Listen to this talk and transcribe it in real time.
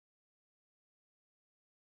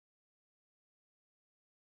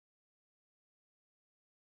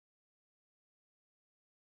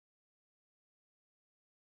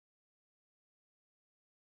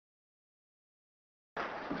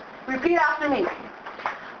Repeat after me.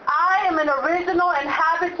 I am an original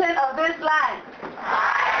inhabitant of this land.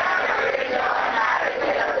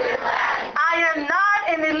 I am not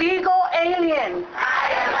an illegal alien. I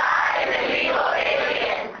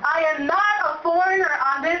am not a foreigner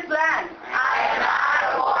on this land.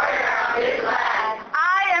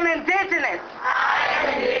 I am indigenous.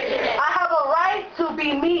 I have a right to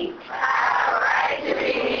be me. I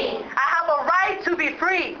have a right to be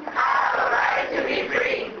free.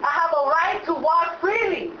 I have a right to walk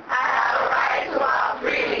freely. I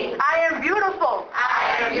am beautiful.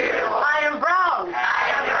 I am brown.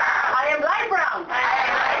 I am light brown.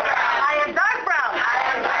 I am dark brown.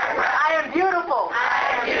 I am beautiful.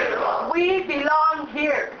 We belong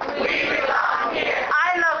here.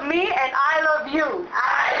 I love me and I love you.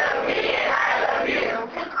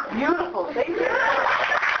 Beautiful. Thank you.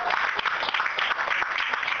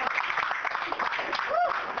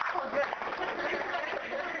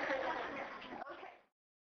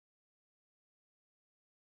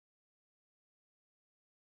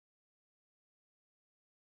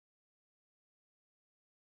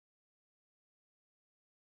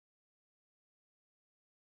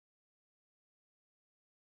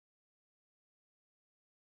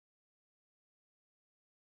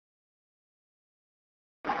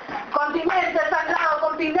 Continente sangrado,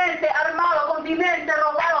 continente armado, continente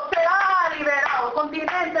robado será liberado.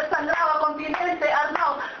 Continente sangrado, continente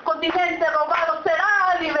armado, continente robado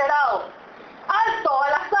será liberado. Alto a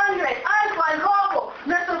la sangre, alto al robo.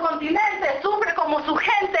 Nuestro continente sufre como su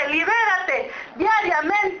gente. Libérate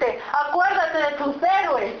diariamente. Acuérdate de tus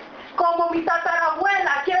héroes. Como mi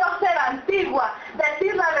tatarabuela, quiero ser antigua.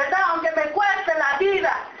 Decir la verdad aunque me cueste la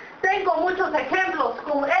vida. Tengo muchos ejemplos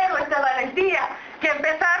con héroes de valentía. Que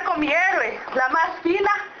empezar con mi héroe, la más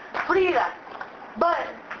fina, Frida. But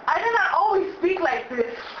I did not always speak like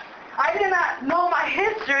this. I did not know my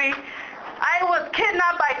history. I was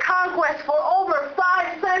kidnapped by conquest for over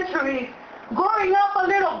 5 centuries. Growing up a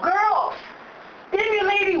little girl,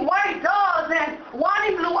 emulating white dolls and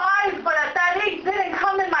wanting blue eyes, but at that age didn't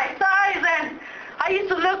come in my size. And I used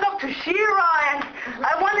to look up to She-Ra, and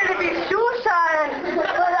I wanted to be Shusha,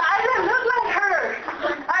 but I didn't look like her.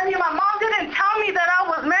 I mean, my mom didn't tell me that I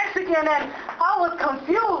was Mexican, and I was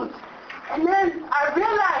confused. And then I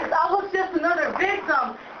realized I was just another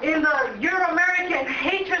victim in the Euro-American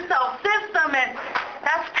hate yourself system, and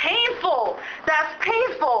that's painful. That's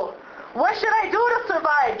painful. What should I do to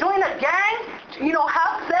survive? Join a gang?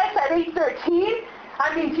 Have sex at age 13?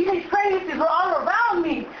 I mean, teenage pregnancies were all around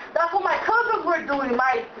me. That's what my cousins were doing,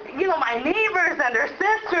 my neighbors and their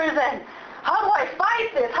sisters. And how do I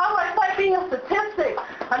fight this? How do I fight being a statistic?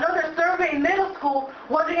 Another survey in middle school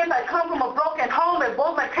was if I come from a broken home and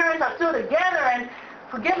both my parents are still together and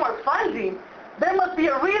could get more funding. There must be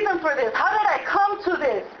a reason for this. How did I come to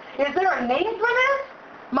this? Is there a name for this?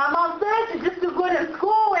 My mom said to just do good in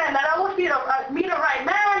school and that I would meet a right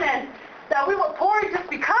man and that we were poor just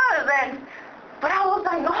because. But I was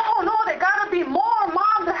like, no, there gotta be more,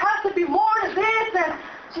 Mom. There has to be more to this. And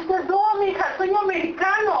she said, no, mija, soy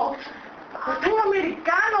americano. Soy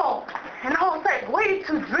americano. And I was like, wait,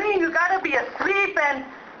 to dream, you gotta be asleep. And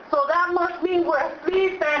so that must mean we're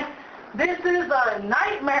asleep. And this is a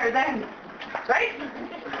nightmare then, right?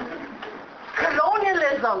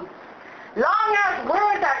 Colonialism. Long-ass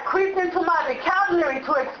word that creeps into my vocabulary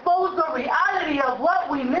to expose the reality of what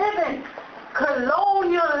we live in.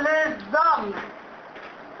 Colonialism.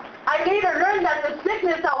 I later learned that the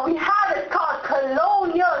sickness that we have is called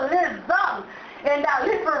colonialism, and that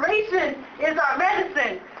liberation is our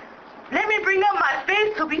medicine. Let me bring up my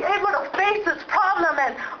faith to be able to face this problem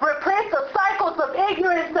and replace the cycles of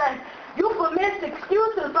ignorance and euphemistic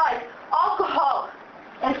excuses like alcohol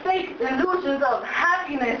and fake illusions of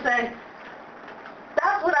happiness. And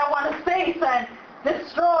that's what I want to face and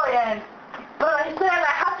destroy. But I said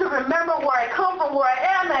I have to remember where I come from, where I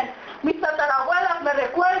am, and mis tatarabuelas me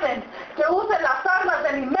recuerden que use las armas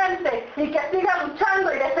de mi mente y que siga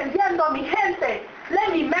luchando y defendiendo a mi gente.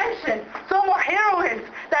 Let me mention some more heroines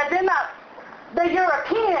that did not, the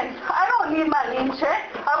Europeans. I don't need my linche.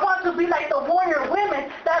 I want to be like the warrior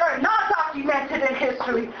women that are not documented in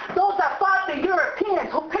history. Those that fought the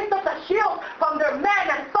Europeans, who picked up the shield from their men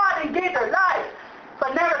and fought and gave their lives,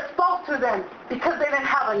 but never spoke to them because they didn't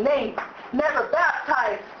have a name. Never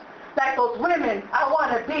baptized like those women I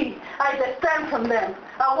want to be. I descend from them.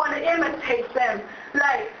 I want to imitate them.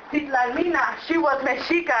 Like Citlalli, she was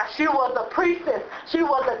Mexica. She was a priestess. She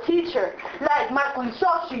was a teacher. Like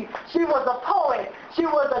Makunshoshi, she was a poet. She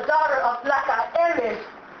was the daughter of Black Eres.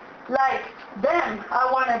 Like them, I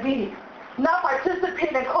want to be. Not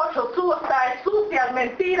participate in cultural suicide, sucias,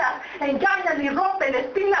 mentiras, engañan y rompen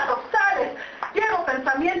espinas dorsales. Quiero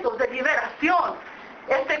pensamientos de liberación.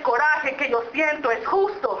 Este coraje que yo siento es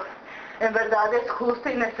justo. En verdad es justo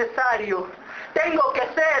y necesario. Tengo que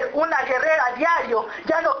ser una guerrera a diario.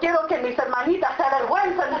 Ya no quiero que mis hermanitas se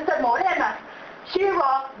avergüencen de ser morenas.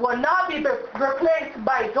 Shira will not be replaced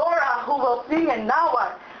by Dora, who will sing in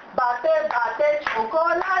Anahuac. Bate, bate,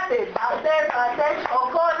 chocolate, bate, bate,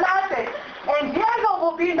 chocolate. And Diego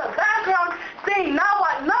will be in the background singing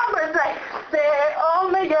Anahuac numbers like, se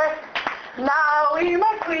omeye, now we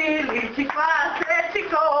makwili, chikwase,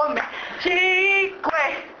 chikome,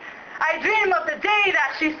 chikwe. I dream of the day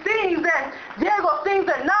that she sings and Diego sings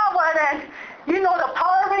in Anahuac, and you know the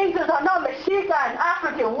Power Rangers are not Mexican,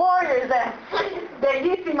 African warriors, and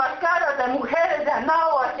bellísimas caras de mujeres de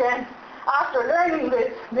Anahuac. And after learning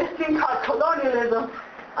this thing called colonialism,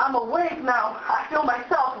 I'm awake now. I feel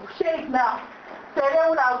myself shake now. Seré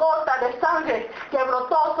una gota de sangre que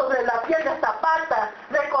brotó sobre la piel de Zapata,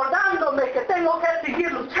 recordándome que tengo que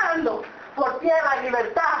seguir luchando por tierra y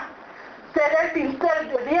libertad. Seré el pincel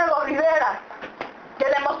de Diego Rivera, que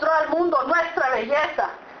demostró al mundo nuestra belleza.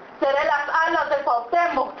 Seré las alas de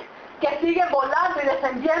Cuauhtémoc, que siguen volando y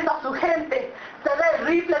defendiendo a su gente. Seré el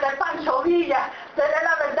rifle de Pancho Villa. Seré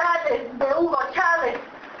la verdad de Hugo Chávez.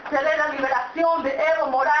 Seré la liberación de Evo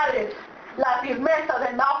Morales, la firmeza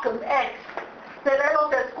de Malcolm X. Seré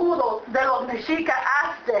los escudos de los mexicas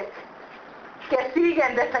Aztec, que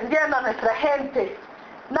siguen defendiendo a nuestra gente.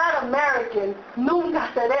 Not American, nunca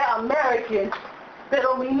seré American.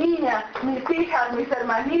 Pero mi niña, mis hijas, mis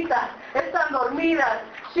hermanitas están dormidas.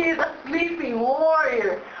 She's a sleeping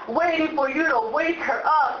warrior, waiting for you to wake her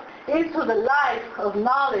up into the life of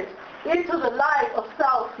knowledge, into the life of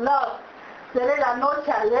self-love. Seré la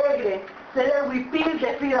noche alegre, seré el huipil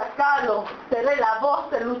de Frida Kahlo, seré la voz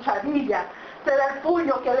de Luchadilla, seré el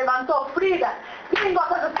puño que levantó Frida.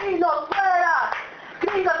 ¡Gringos asesinos, fuera!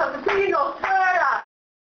 ¡Gringos asesinos, fuera!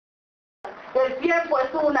 El tiempo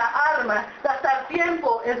es una arma, gastar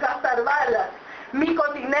tiempo es gastar balas. Mi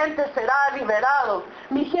continente será liberado,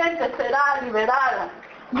 mi gente será liberada,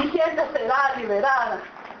 mi gente será liberada,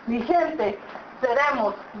 mi gente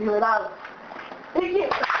seremos liberados. Thank you.